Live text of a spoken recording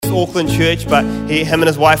Auckland church, but him and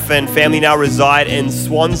his wife and family now reside in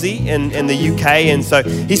Swansea in the UK, and so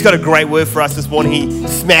he's got a great word for us this morning. He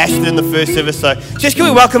smashed it in the first service. So just can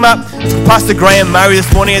we welcome up Pastor Graham Murray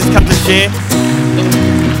this morning as he comes to share.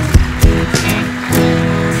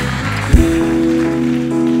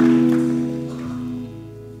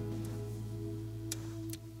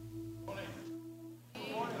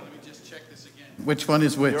 Which one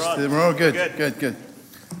is which? We're all good. Good.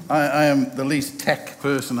 I am the least tech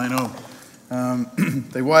person I know.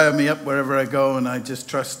 They wire me up wherever I go, and I just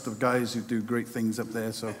trust the guys who do great things up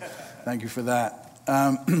there. So thank you for that.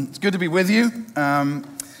 It's good to be with you.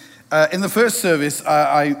 In the first service,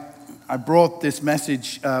 I brought this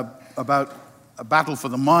message about a battle for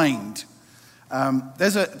the mind.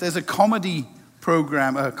 There's a comedy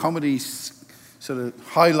program, a comedy sort of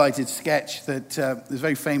highlighted sketch that is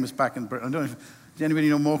very famous back in Britain. I don't know does anybody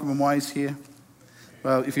know Morecambe and Wise here?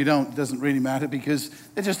 Well, if you don't, it doesn't really matter because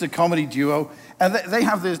they're just a comedy duo. And they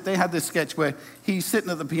had this sketch where he's sitting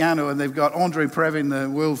at the piano and they've got Andre Previn, the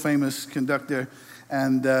world-famous conductor,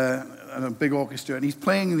 and a big orchestra. And he's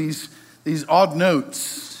playing these odd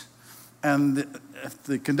notes. And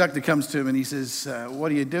the conductor comes to him and he says,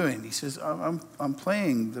 what are you doing? He says, I'm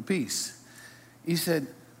playing the piece. He said,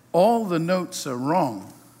 all the notes are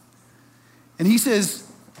wrong. And he says,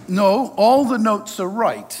 no, all the notes are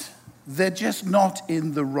right. They're just not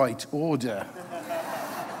in the right order.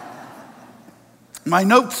 My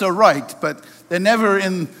notes are right, but they're never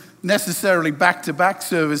in necessarily back-to-back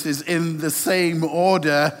services in the same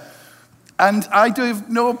order. And I do have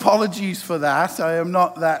no apologies for that. I am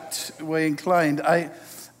not that way inclined.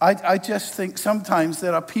 I just think sometimes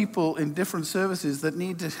there are people in different services that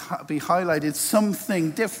need to be highlighted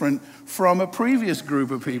something different from a previous group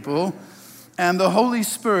of people. And the Holy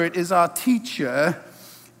Spirit is our teacher.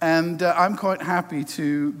 And I'm quite happy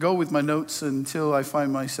to go with my notes until I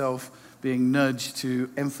find myself being nudged to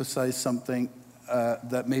emphasize something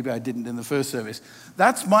that maybe I didn't in the first service.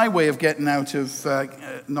 That's my way of getting out of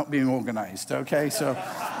not being organized, okay? So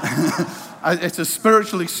it's a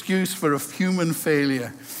spiritual excuse for a human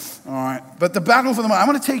failure. All right. But the battle for the mind. I'm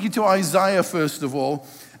going to take you to Isaiah first of all.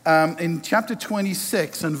 In chapter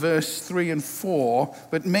 26 and verse 3 and 4,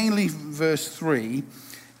 but mainly verse 3,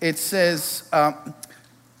 it says,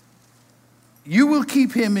 you will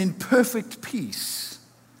keep him in perfect peace,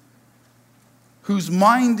 whose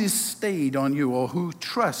mind is stayed on you, or who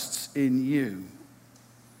trusts in you.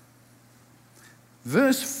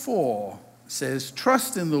 Verse 4 says,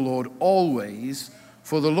 trust in the Lord always,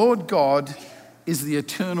 for the Lord God is the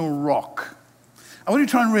eternal rock. I want you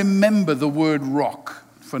to try and remember the word rock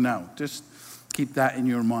for now. Just keep that in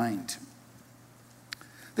your mind.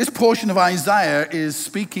 This portion of Isaiah is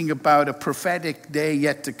speaking about a prophetic day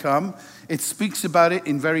yet to come. It speaks about it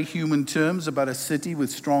in very human terms, about a city with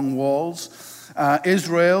strong walls.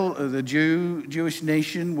 Israel, the Jewish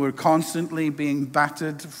nation, were constantly being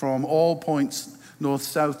battered from all points, north,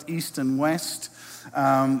 south, east, and west.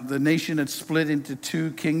 The nation had split into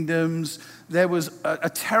two kingdoms. There was a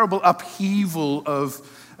terrible upheaval of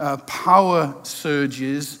power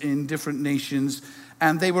surges in different nations,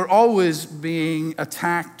 and they were always being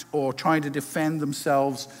attacked or trying to defend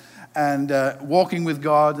themselves and walking with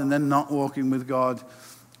God and then not walking with God.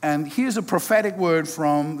 And here's a prophetic word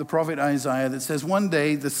from the prophet Isaiah that says one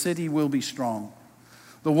day the city will be strong.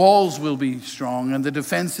 The walls will be strong and the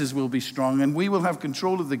defenses will be strong, and we will have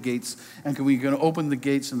control of the gates, and we're going to open the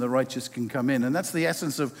gates and the righteous can come in. And that's the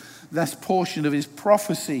essence of this portion of his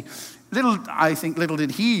prophecy. Little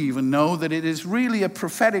did he even know that it is really a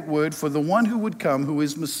prophetic word for the one who would come, who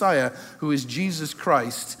is Messiah, who is Jesus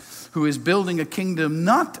Christ, who is building a kingdom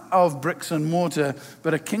not of bricks and mortar,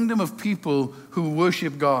 but a kingdom of people who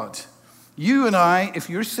worship God. You and I, if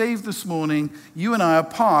you're saved this morning, you and I are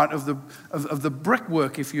part of the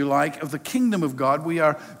brickwork, if you like, of the kingdom of God. We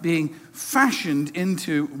are being fashioned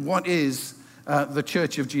into what is the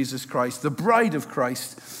church of Jesus Christ, the bride of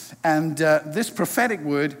Christ. And this prophetic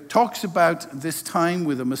word talks about this time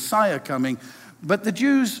with a Messiah coming. But the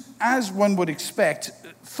Jews, as one would expect,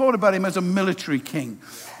 thought about him as a military king.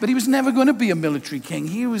 But he was never going to be a military king.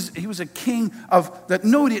 He was a king that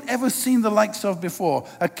nobody had ever seen the likes of before.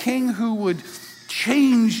 A king who would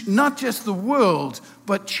change not just the world,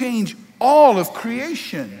 but change all of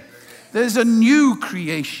creation. There's a new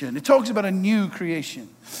creation. It talks about a new creation.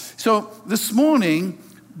 So this morning,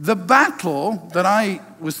 the battle that I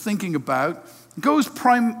was thinking about goes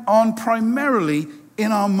on primarily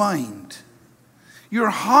in our mind. Your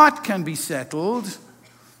heart can be settled.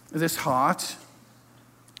 This heart.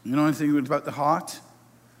 You know anything about the heart?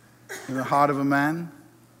 The heart of a man?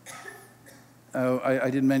 I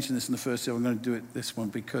didn't mention this in the first day. I'm going to do it this one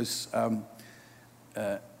because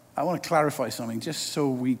I want to clarify something just so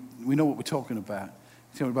we know what we're talking about.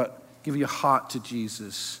 We're talking about giving your heart to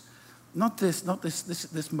Jesus. Not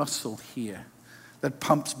this muscle here that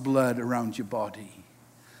pumps blood around your body.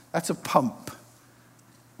 That's a pump.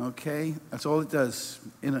 Okay? That's all it does.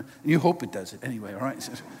 And you hope it does it anyway, all right?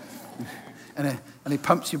 And it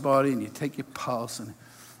pumps your body and you take your pulse. And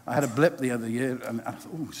I had a blip the other year and I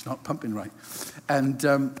thought, oh, it's not pumping right. And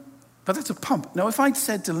but that's a pump. Now, if I'd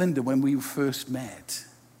said to Linda when we first met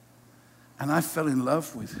and I fell in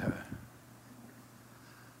love with her,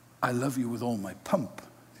 I love you with all my pump,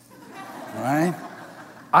 all right?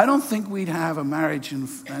 I don't think we'd have a marriage and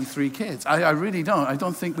 3 kids. I really don't. I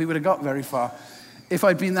don't think we would have got very far if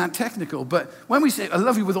I'd been that technical. But when we say, I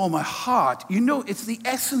love you with all my heart, you know it's the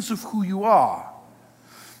essence of who you are.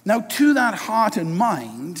 Now, to that heart and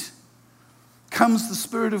mind comes the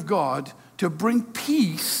Spirit of God to bring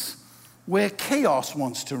peace where chaos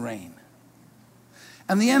wants to reign.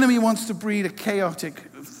 And the enemy wants to breed a chaotic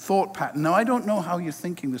thought pattern. Now, I don't know how you're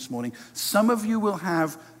thinking this morning. Some of you will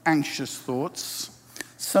have anxious thoughts.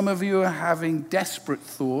 Some of you are having desperate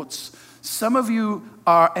thoughts. Some of you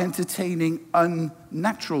are entertaining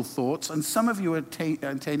unnatural thoughts. And some of you are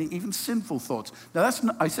entertaining even sinful thoughts. Now, that's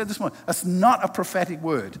not, I said this morning, that's not a prophetic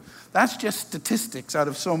word. That's just statistics out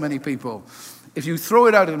of so many people. If you throw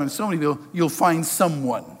it out at so many people, you'll find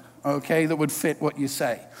someone, okay, that would fit what you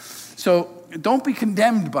say. So don't be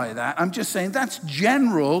condemned by that. I'm just saying that's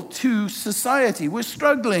general to society. We're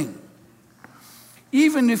struggling.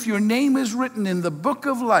 Even if your name is written in the book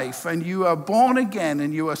of life and you are born again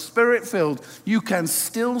and you are spirit-filled, you can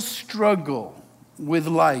still struggle with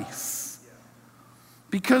life.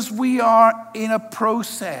 Because we are in a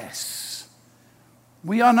process.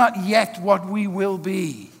 We are not yet what we will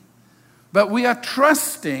be. But we are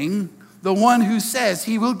trusting the one who says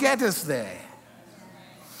he will get us there.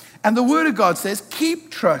 And the Word of God says,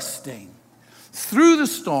 keep trusting. Through the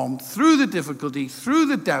storm, through the difficulty, through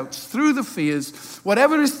the doubts, through the fears,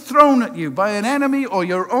 whatever is thrown at you by an enemy or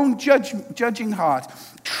your own judging heart,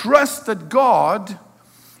 trust that God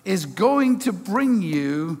is going to bring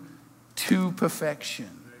you to perfection.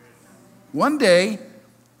 One day,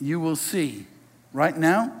 you will see. Right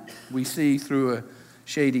now, we see through a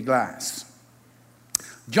shady glass.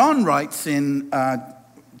 John writes in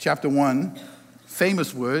chapter 1,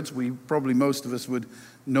 famous words, most of us would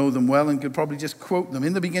know them well and could probably just quote them.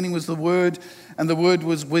 In the beginning was the Word, and the Word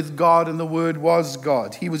was with God, and the Word was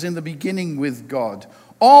God. He was in the beginning with God.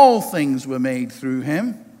 All things were made through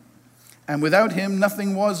him, and without him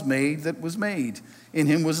nothing was made that was made. In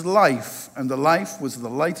him was life, and the life was the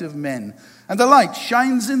light of men. And the light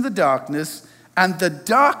shines in the darkness, and the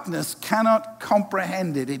darkness cannot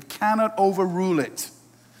comprehend it. It cannot overrule it.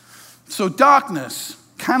 So darkness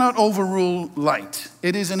cannot overrule light.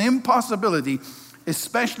 It is an impossibility,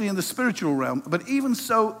 especially in the spiritual realm, but even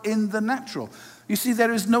so in the natural. You see,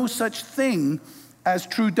 there is no such thing as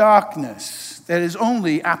true darkness. There is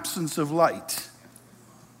only absence of light.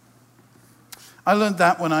 I learned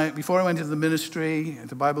that before I went into the ministry at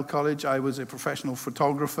the Bible college. I was a professional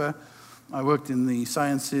photographer. I worked in the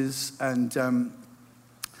sciences, and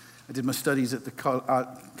I did my studies at the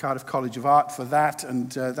Cardiff College of Art for that,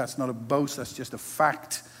 and that's not a boast, that's just a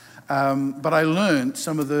fact. But I learned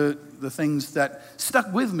some of the things that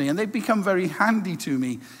stuck with me, and they've become very handy to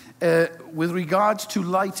me with regards to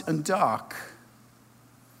light and dark.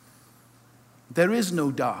 There is no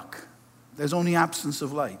dark. There's only absence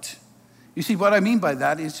of light. You see, what I mean by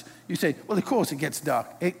that is, you say, well, of course it gets dark.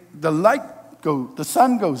 The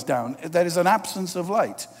sun goes down. There is an absence of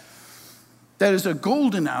light. There is a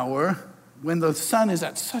golden hour when the sun is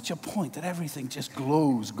at such a point that everything just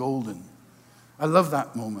glows golden. I love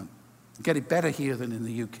that moment. You get it better here than in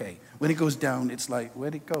the UK. When it goes down, it's like,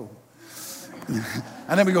 where'd it go?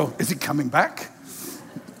 And then we go, is it coming back?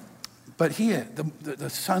 But here, the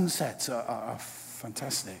sunsets are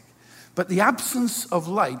fantastic. But the absence of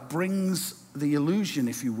light brings the illusion,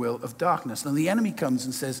 if you will, of darkness. And the enemy comes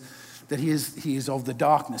and says that he is of the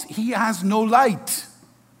darkness. He has no light.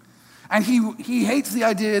 And he hates the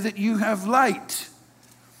idea that you have light.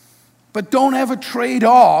 But don't ever trade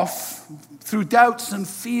off, through doubts and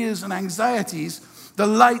fears and anxieties, the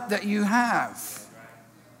light that you have.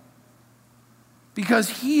 Because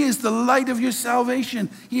he is the light of your salvation.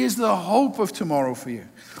 He is the hope of tomorrow for you.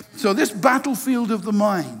 So this battlefield of the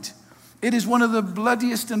mind, it is one of the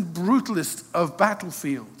bloodiest and brutalest of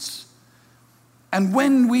battlefields. And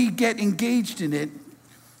when we get engaged in it,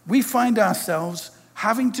 we find ourselves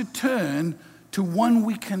having to turn to one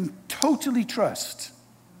we can totally trust.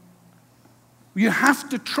 You have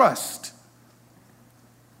to trust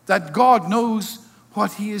that God knows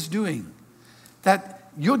what he is doing, that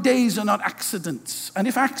your days are not accidents. And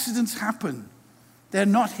if accidents happen, they're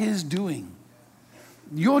not his doing.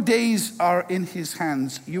 Your days are in his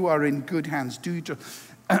hands. You are in good hands.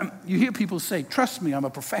 You hear people say, trust me, I'm a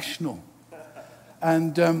professional.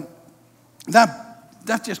 And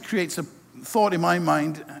that just creates a thought in my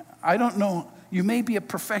mind. I don't know, you may be a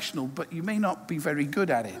professional, but you may not be very good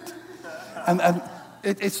at it. And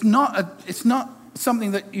it's not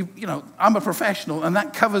something that, you know, I'm a professional, and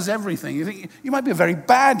that covers everything. You think you might be a very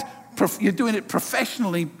bad, you're doing it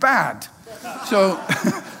professionally bad. So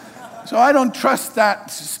I don't trust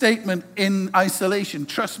that statement in isolation.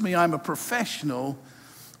 Trust me, I'm a professional.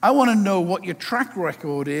 I want to know what your track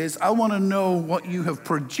record is. I want to know what you have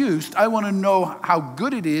produced. I want to know how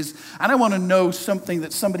good it is. And I want to know something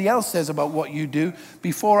that somebody else says about what you do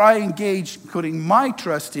before I engage putting my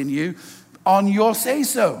trust in you on your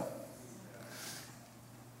say-so.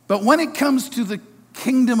 But when it comes to the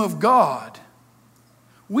kingdom of God,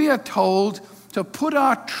 we are told to put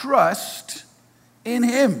our trust in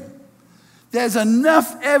him. There's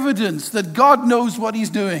enough evidence that God knows what he's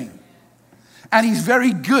doing. And he's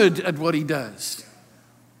very good at what he does.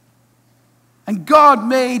 And God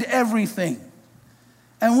made everything.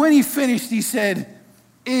 And when he finished, he said,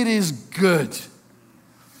 it is good.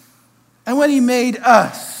 And when he made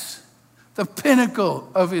us, the pinnacle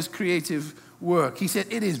of his creative work, he said,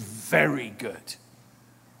 it is very good.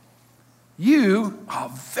 You are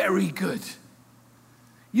very good.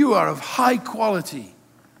 You are of high quality.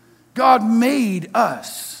 God made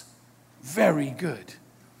us very good.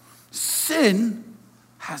 Sin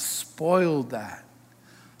has spoiled that.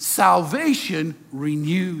 Salvation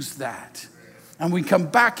renews that. And we come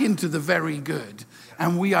back into the very good.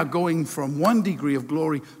 And we are going from one degree of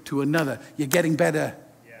glory to another. You're getting better.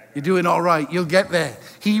 You're doing all right. You'll get there.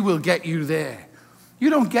 He will get you there. You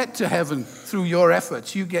don't get to heaven through your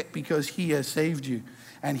efforts. You get because he has saved you.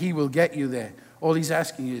 And he will get you there. All he's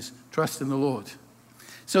asking is trust in the Lord.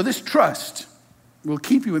 So this trust will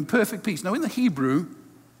keep you in perfect peace. Now in the Hebrew,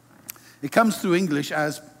 it comes through English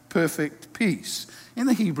as perfect peace. In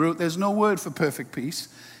the Hebrew, there's no word for perfect peace.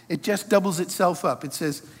 It just doubles itself up. It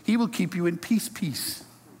says, he will keep you in peace,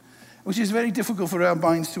 which is very difficult for our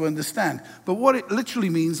minds to understand. But what it literally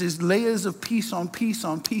means is layers of peace on peace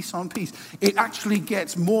on peace on peace. It actually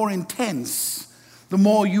gets more intense the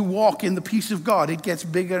more you walk in the peace of God. It gets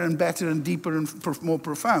bigger and better and deeper and more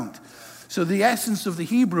profound. So the essence of the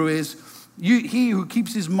Hebrew is, he who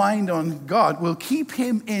keeps his mind on God will keep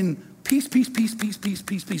him in peace, peace, peace, peace, peace,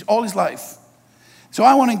 peace, peace, all his life. So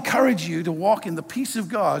I want to encourage you to walk in the peace of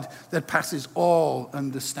God that passes all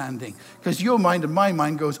understanding. Because your mind and my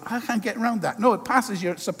mind goes, I can't get around that. No, it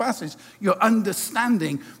surpasses your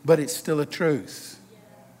understanding, but it's still a truth.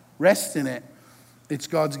 Rest in it. It's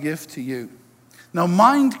God's gift to you. Now,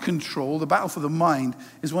 mind control, the battle for the mind,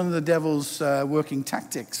 is one of the devil's working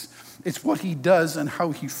tactics. It's what he does and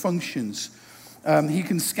how he functions. He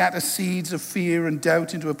can scatter seeds of fear and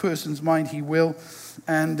doubt into a person's mind. He will.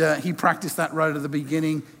 And he practiced that right at the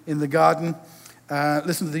beginning in the garden.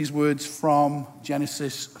 Listen to these words from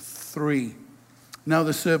Genesis 3. Now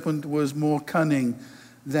the serpent was more cunning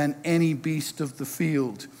than any beast of the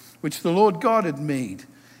field, which the Lord God had made.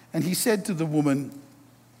 And he said to the woman,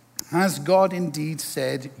 has God indeed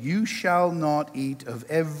said, you shall not eat of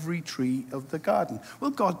every tree of the garden?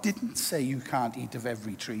 Well, God didn't say you can't eat of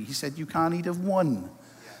every tree. He said you can't eat of one.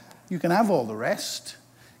 You can have all the rest.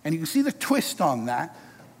 And you can see the twist on that,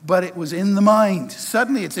 but it was in the mind.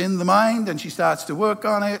 Suddenly it's in the mind, and she starts to work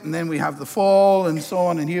on it, and then we have the fall and so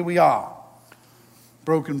on, and here we are,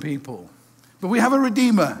 broken people. But we have a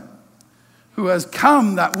Redeemer who has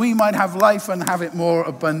come that we might have life and have it more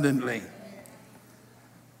abundantly.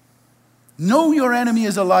 Know your enemy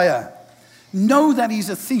is a liar. Know that he's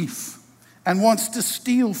a thief and wants to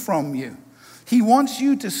steal from you. He wants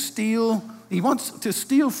to steal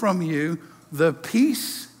from you the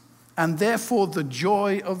peace and therefore the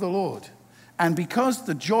joy of the Lord. And because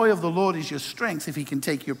the joy of the Lord is your strength, if he can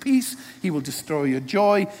take your peace, he will destroy your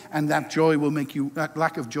joy, and that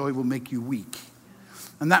lack of joy will make you weak.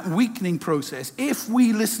 And that weakening process, if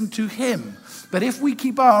we listen to him, but if we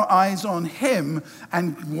keep our eyes on him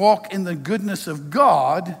and walk in the goodness of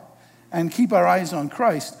God and keep our eyes on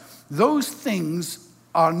Christ, those things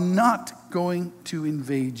are not going to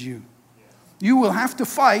invade you. You will have to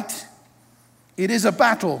fight. It is a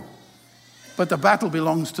battle, but the battle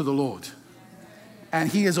belongs to the Lord. And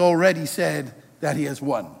he has already said that he has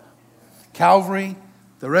won. Calvary,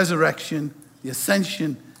 the resurrection, the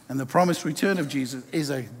ascension, And the promised return of Jesus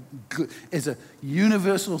is a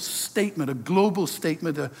universal statement, a global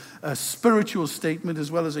statement, a spiritual statement,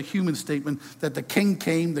 as well as a human statement that the King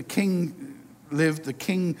came, the King lived, the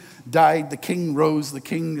King died, the King rose, the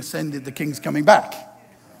King ascended, the King's coming back.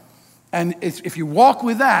 And if you walk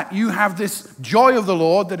with that, you have this joy of the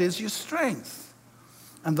Lord that is your strength.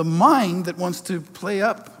 And the mind that wants to play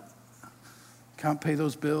up, can't pay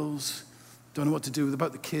those bills, don't know what to do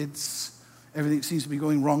about the kids, everything seems to be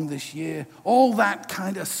going wrong this year, all that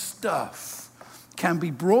kind of stuff can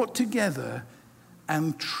be brought together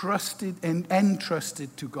and trusted and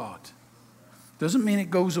entrusted to God. Doesn't mean it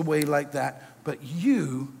goes away like that, but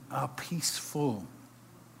you are peaceful.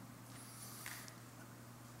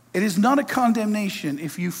 It is not a condemnation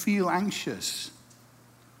if you feel anxious.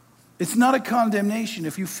 It's not a condemnation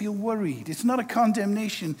if you feel worried. It's not a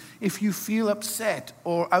condemnation if you feel upset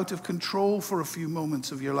or out of control for a few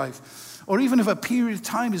moments of your life. Or even if a period of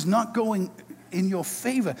time is not going in your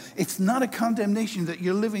favor. It's not a condemnation that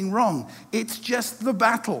you're living wrong. It's just the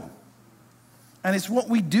battle. And it's what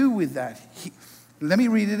we do with that. Let me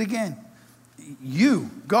read it again. You,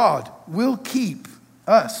 God, will keep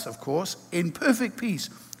us, of course, in perfect peace.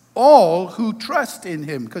 All who trust in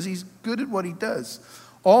him, because he's good at what he does.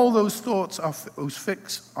 All those thoughts are whose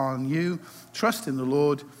fix on you. Trust in the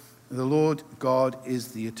Lord. The Lord God is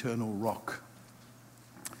the eternal rock.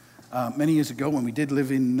 Many years ago, when we did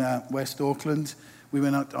live in West Auckland, we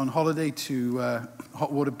went out on holiday to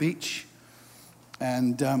Hot Water Beach.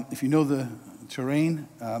 And if you know the terrain,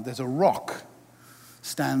 there's a rock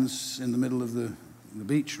stands in the middle of the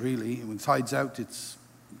beach, really. When the tide's out, it's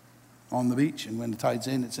on the beach, and when the tide's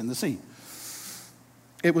in, it's in the sea.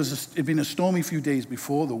 It'd been a stormy few days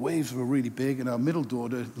before. The waves were really big, and our middle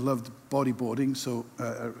daughter loved bodyboarding. So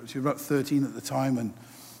she was about 13 at the time,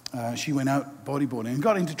 and she went out bodyboarding and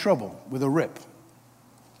got into trouble with a rip.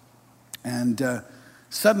 And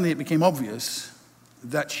suddenly it became obvious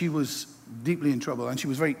that she was deeply in trouble, and she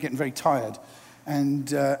was getting very tired.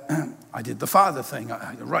 And I did the father thing.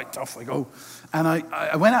 Right, off I go. And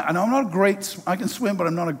I went out, and I'm not a great, I can swim, but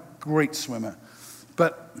I'm not a great swimmer.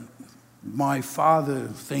 But my father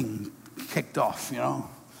thing kicked off, you know.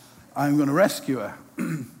 I'm going to rescue her.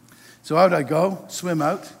 So out I go, swim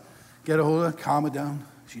out, get a hold of her, calm her down.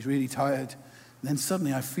 She's really tired. And then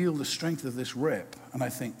suddenly I feel the strength of this rip, and I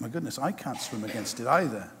think, my goodness, I can't swim against it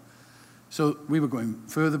either. So we were going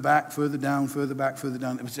further back, further down, further back, further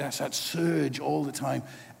down. It was just that surge all the time.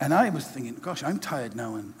 And I was thinking, gosh, I'm tired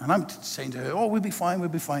now. And I'm saying to her, oh, we'll be fine,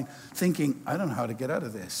 thinking, I don't know how to get out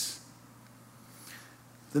of this.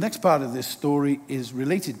 The next part of this story is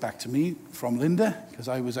related back to me from Linda, because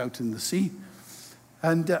I was out in the sea.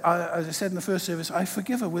 And as I said in the first service, I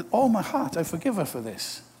forgive her with all my heart. I forgive her for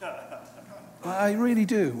this. I really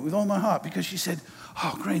do, with all my heart, because she said,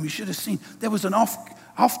 oh, Graham, you should have seen. There was an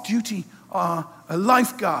off-duty a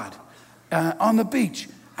lifeguard on the beach.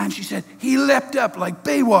 And she said, he leapt up like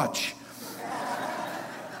Baywatch.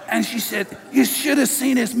 And she said, you should have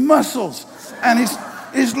seen his muscles. And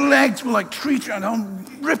his legs were like tree trunk on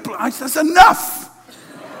ripple. I said, that's enough.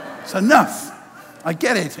 It's enough. I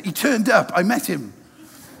get it. He turned up. I met him.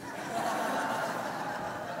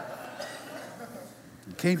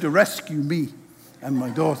 He came to rescue me and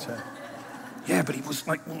my daughter. Yeah, but he was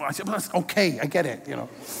like, well, I said, well, that's okay. I get it, you know.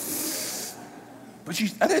 But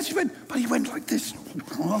and then she went, but he went like this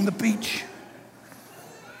on the beach.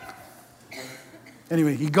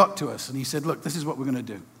 Anyway, he got to us and he said, look, this is what we're going to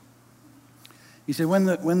do. He said, when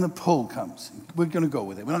the pull comes, we're going to go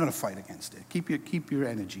with it. We're not going to fight against it. Keep your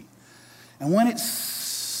energy. And when it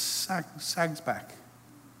sags back,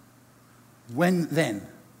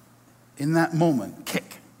 in that moment,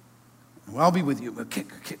 kick. Well, I'll be with you. We'll kick.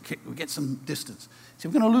 We'll get some distance. So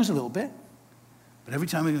we're going to lose a little bit, but every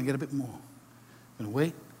time we're going to get a bit more. We're going to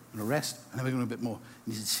wait, we're going to rest, and then we're going to do a bit more.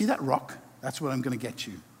 And he said, see that rock? That's what I'm going to get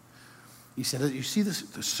you. He said, you see the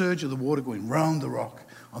surge of the water going round the rock.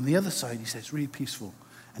 On the other side, he said, it's really peaceful,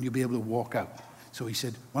 and you'll be able to walk out. So he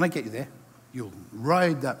said, when I get you there, you'll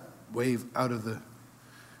ride that wave out of the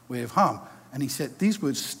way of harm. And he said, these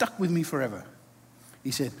words stuck with me forever.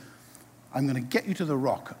 He said, I'm going to get you to the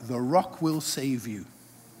rock. The rock will save you.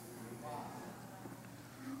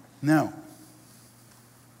 Now,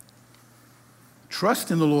 trust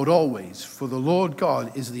in the Lord always, for the Lord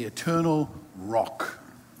God is the eternal rock.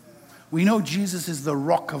 We know Jesus is the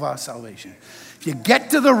rock of our salvation. If you get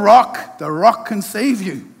to the rock can save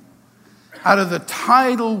you out of the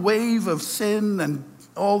tidal wave of sin and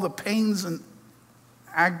all the pains and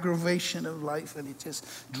aggravation of life, and it's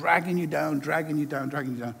just dragging you down.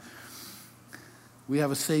 We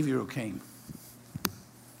have a Savior who came.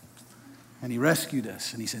 And he rescued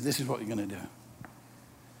us. And he said, this is what you're going to do.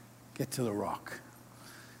 Get to the rock.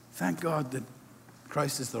 Thank God that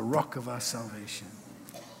Christ is the rock of our salvation.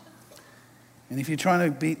 And if you're trying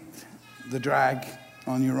to beat the drag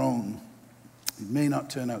on your own, it may not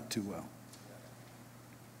turn out too well.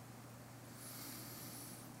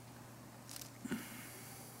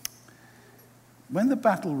 When the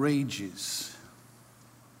battle rages,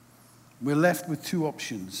 we're left with two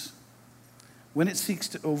options. When it seeks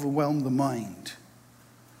to overwhelm the mind,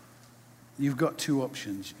 you've got two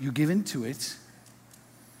options. You give in to it,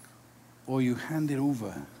 or you hand it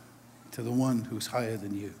over to the one who's higher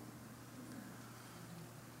than you.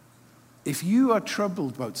 If you are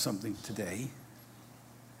troubled about something today,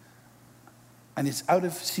 and it's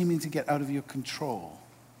seeming to get out of your control,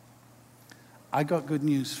 I got good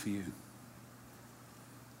news for you.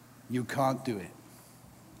 You can't do it.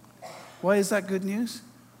 Why is that good news?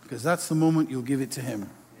 Because that's the moment you'll give it to him.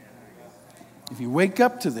 If you wake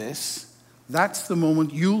up to this, that's the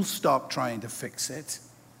moment you'll stop trying to fix it.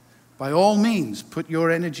 By all means, put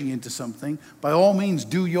your energy into something. By all means,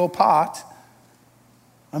 do your part.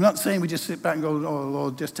 I'm not saying we just sit back and go, oh,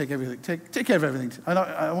 Lord, just take everything. Take care of everything.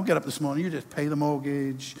 I won't get up this morning. You just pay the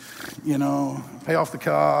mortgage, pay off the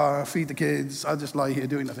car, feed the kids. I'll just lie here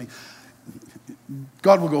doing nothing.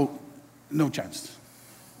 God will go, no chance.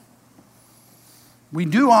 We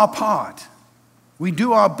do our part. We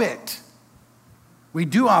do our bit. We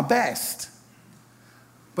do our best.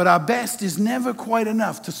 But our best is never quite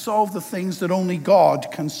enough to solve the things that only God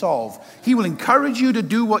can solve. He will encourage you to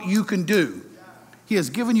do what you can do. He has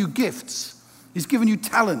given you gifts. He's given you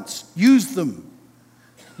talents. Use them.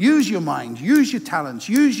 Use your mind. Use your talents.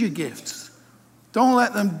 Use your gifts. Don't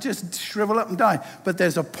let them just shrivel up and die. But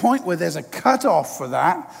there's a point where there's a cutoff for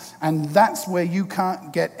that, and that's where you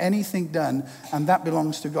can't get anything done, and that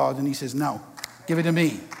belongs to God. And he says, no, give it to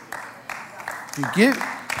me.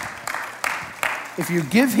 If you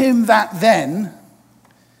give him that then,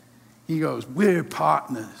 he goes, we're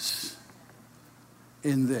partners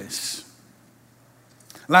in this.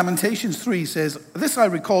 Lamentations 3 says, this I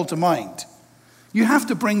recall to mind. You have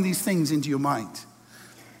to bring these things into your mind.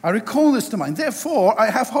 I recall this to mind. Therefore, I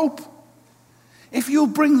have hope. If you'll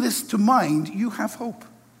bring this to mind, you have hope.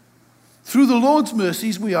 Through the Lord's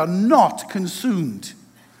mercies, we are not consumed,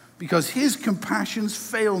 because his compassions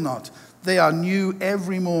fail not. They are new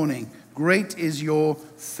every morning. Great is your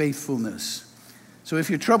faithfulness. So if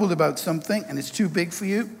you're troubled about something and it's too big for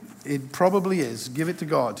you, it probably is. Give it to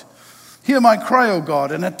God. Hear my cry, O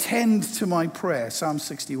God, and attend to my prayer. Psalm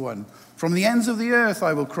 61. From the ends of the earth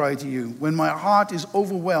I will cry to you. When my heart is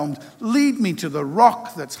overwhelmed, lead me to the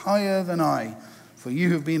rock that's higher than I. For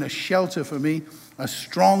you have been a shelter for me, a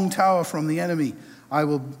strong tower from the enemy. I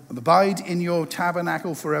will abide in your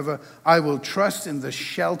tabernacle forever. I will trust in the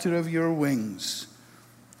shelter of your wings.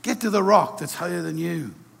 Get to the rock that's higher than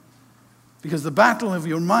you. Because the battle of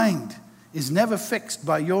your mind is never fixed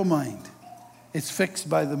by your mind. It's fixed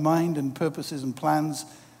by the mind and purposes and plans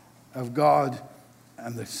of God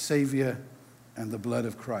and the Savior and the blood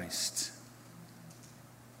of Christ.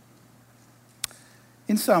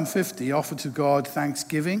 In Psalm 50, offer to God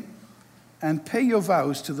thanksgiving and pay your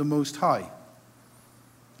vows to the Most High.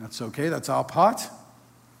 That's okay, that's our part.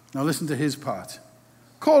 Now listen to his part.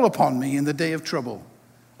 Call upon me in the day of trouble.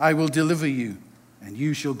 I will deliver you, and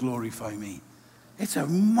you shall glorify me. It's a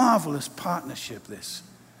marvelous partnership, this.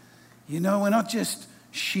 We're not just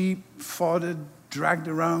sheep foddered, dragged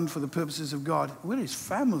around for the purposes of God. We're his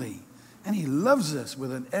family, and he loves us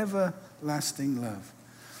with an everlasting love.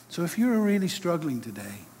 So if you're really struggling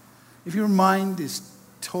today, if your mind is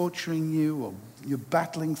torturing you or you're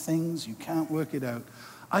battling things, you can't work it out,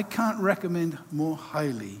 I can't recommend more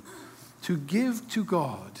highly to give to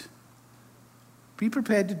God. Be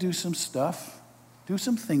prepared to do some stuff, do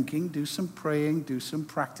some thinking, do some praying, do some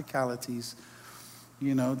practicalities.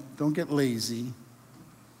 Don't get lazy.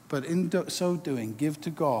 But in so doing, give to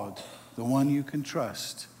God, the one you can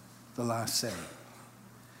trust, the last say.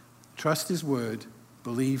 Trust his word.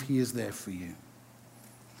 Believe he is there for you.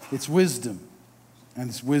 It's wisdom, and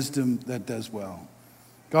it's wisdom that does well.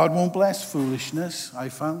 God won't bless foolishness, I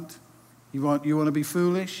found. You want to be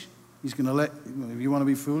foolish? He's going to if you want to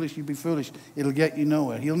be foolish, you be foolish. It'll get you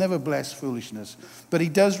nowhere. He'll never bless foolishness. But he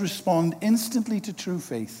does respond instantly to true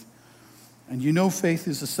faith. And faith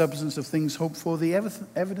is the substance of things hoped for, the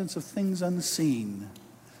evidence of things unseen.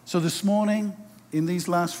 So this morning, in these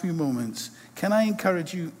last few moments, can I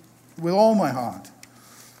encourage you with all my heart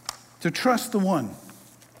to trust the one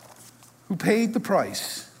who paid the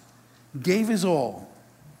price, gave his all,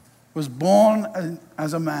 was born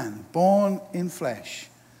as a man, born in flesh,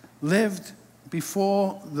 lived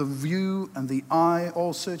before the view and the eye,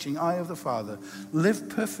 all-searching eye of the Father, lived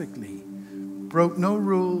perfectly, broke no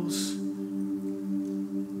rules,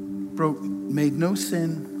 made no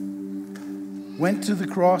sin, went to the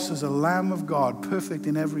cross as a Lamb of God, perfect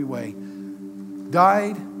in every way,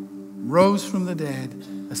 died, rose from the dead,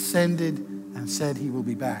 ascended, and said he will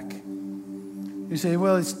be back. You say,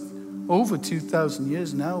 well, it's over 2,000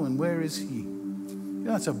 years now, and where is he?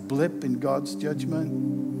 That's a blip in God's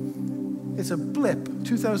judgment. It's a blip.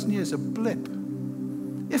 2,000 years, a blip.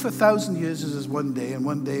 If 1,000 years is as one day, and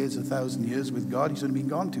one day is 1,000 years with God, he's only been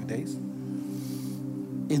gone 2 days.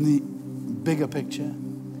 In the bigger picture,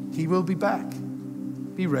 he will be back.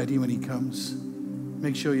 Be ready when he comes.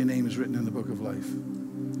 Make sure your name is written in the book of life.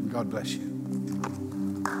 And God bless you.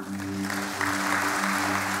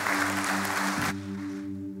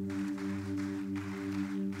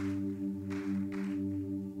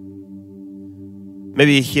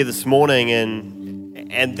 Maybe you're here this morning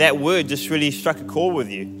and that word just really struck a chord with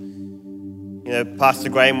you. You know, Pastor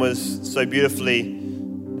Graham was so beautifully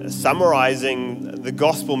summarizing the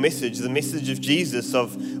gospel message, the message of Jesus,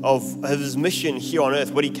 of his mission here on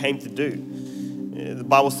earth, what he came to do. The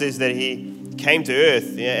Bible says that he came to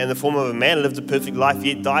earth in the form of a man, lived a perfect life,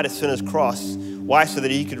 yet died a sinner's cross. Why? So that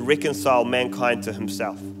he could reconcile mankind to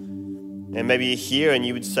himself. And maybe you're here and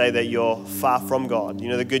you would say that you're far from God. You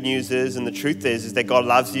know, the good news is, and the truth is that God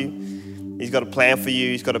loves you. He's got a plan for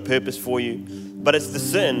you. He's got a purpose for you. But it's the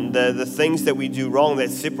sin, the things that we do wrong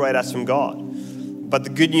that separate us from God. But the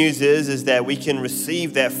good news is that we can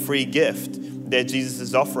receive that free gift that Jesus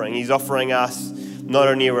is offering. He's offering us not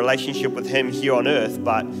only a relationship with him here on earth,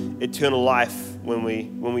 but eternal life when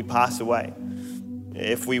we pass away.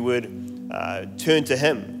 If we would turn to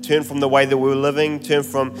him, turn from the way that we were living, turn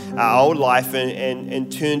from our old life and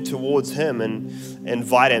turn towards him and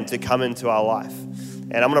invite him to come into our life.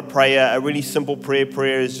 And I'm going to pray a really simple prayer.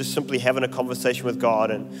 Prayer is just simply having a conversation with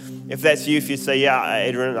God. And if that's you, if you say, yeah,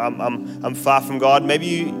 Adrian, I'm far from God, maybe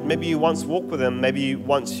you once walked with him, maybe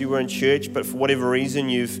once you were in church, but for whatever reason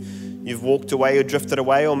you've walked away or drifted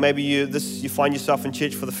away, or maybe you find yourself in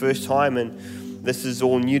church for the first time and this is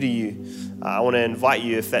all new to you. I want to invite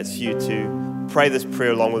you, if that's you, to pray this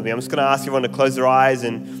prayer along with me. I'm just going to ask everyone to close their eyes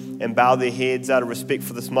and bow their heads out of respect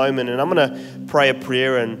for this moment. And I'm going to pray a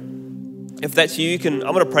prayer. And if that's you, I'm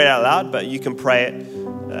going to pray it out loud, but you can pray it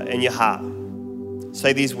in your heart.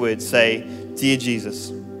 Say these words. Say, "Dear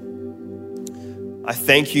Jesus, I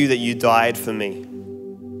thank you that you died for me.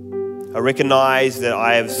 I recognize that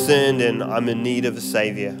I have sinned and I'm in need of a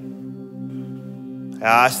Savior.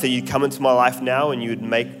 I ask that you come into my life now and you would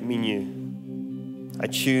make me new. I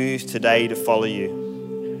choose today to follow you.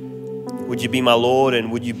 Would you be my Lord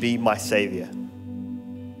and would you be my Savior?"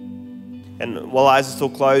 And while eyes are still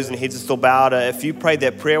closed and heads are still bowed, if you prayed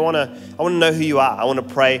that prayer, I want to know who you are. I want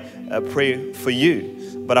to pray a prayer for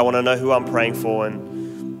you, but I want to know who I'm praying for.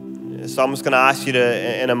 And so I'm just going to ask you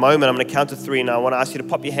to, in a moment, I'm going to count to 3, and I want to ask you to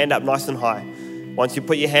pop your hand up nice and high. Once you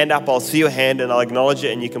put your hand up, I'll see your hand and I'll acknowledge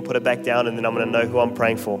it, and you can put it back down, and then I'm going to know who I'm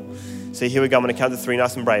praying for. So here we go. I'm going to count to 3,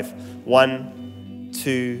 nice and brave. 1,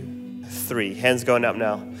 2, 3. Hands going up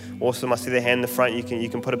now. Awesome. I see the hand in the front. You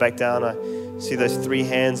can put it back down. I see those 3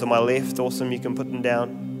 hands on my left. Awesome. You can put them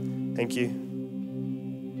down. Thank you.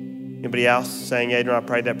 Anybody else saying, Adrian, I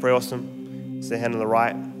prayed that prayer? Awesome. It's the hand on the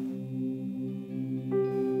right.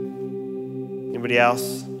 Anybody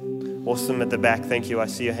else? Awesome. At the back. Thank you. I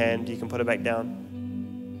see your hand. You can put it back down.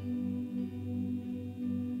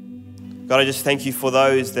 God, I just thank you for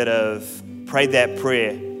those that have prayed that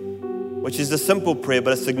prayer, which is a simple prayer,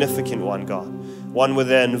 but a significant one, God. One where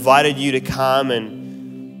they invited you to come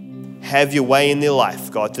and have your way in their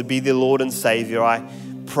life, God, to be their Lord and Savior. I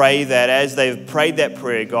pray that as they've prayed that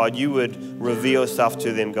prayer, God, you would reveal yourself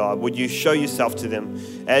to them, God. Would you show yourself to them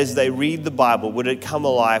as they read the Bible? Would it come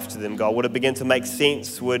alive to them, God? Would it begin to make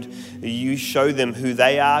sense? Would you show them who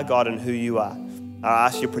they are, God, and who you are? I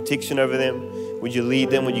ask your protection over them. Would you lead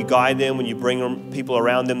them? Would you guide them? Would you bring people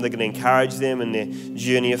around them that are going to encourage them in their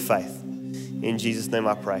journey of faith? In Jesus' name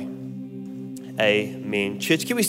I pray. Amen. Church, can we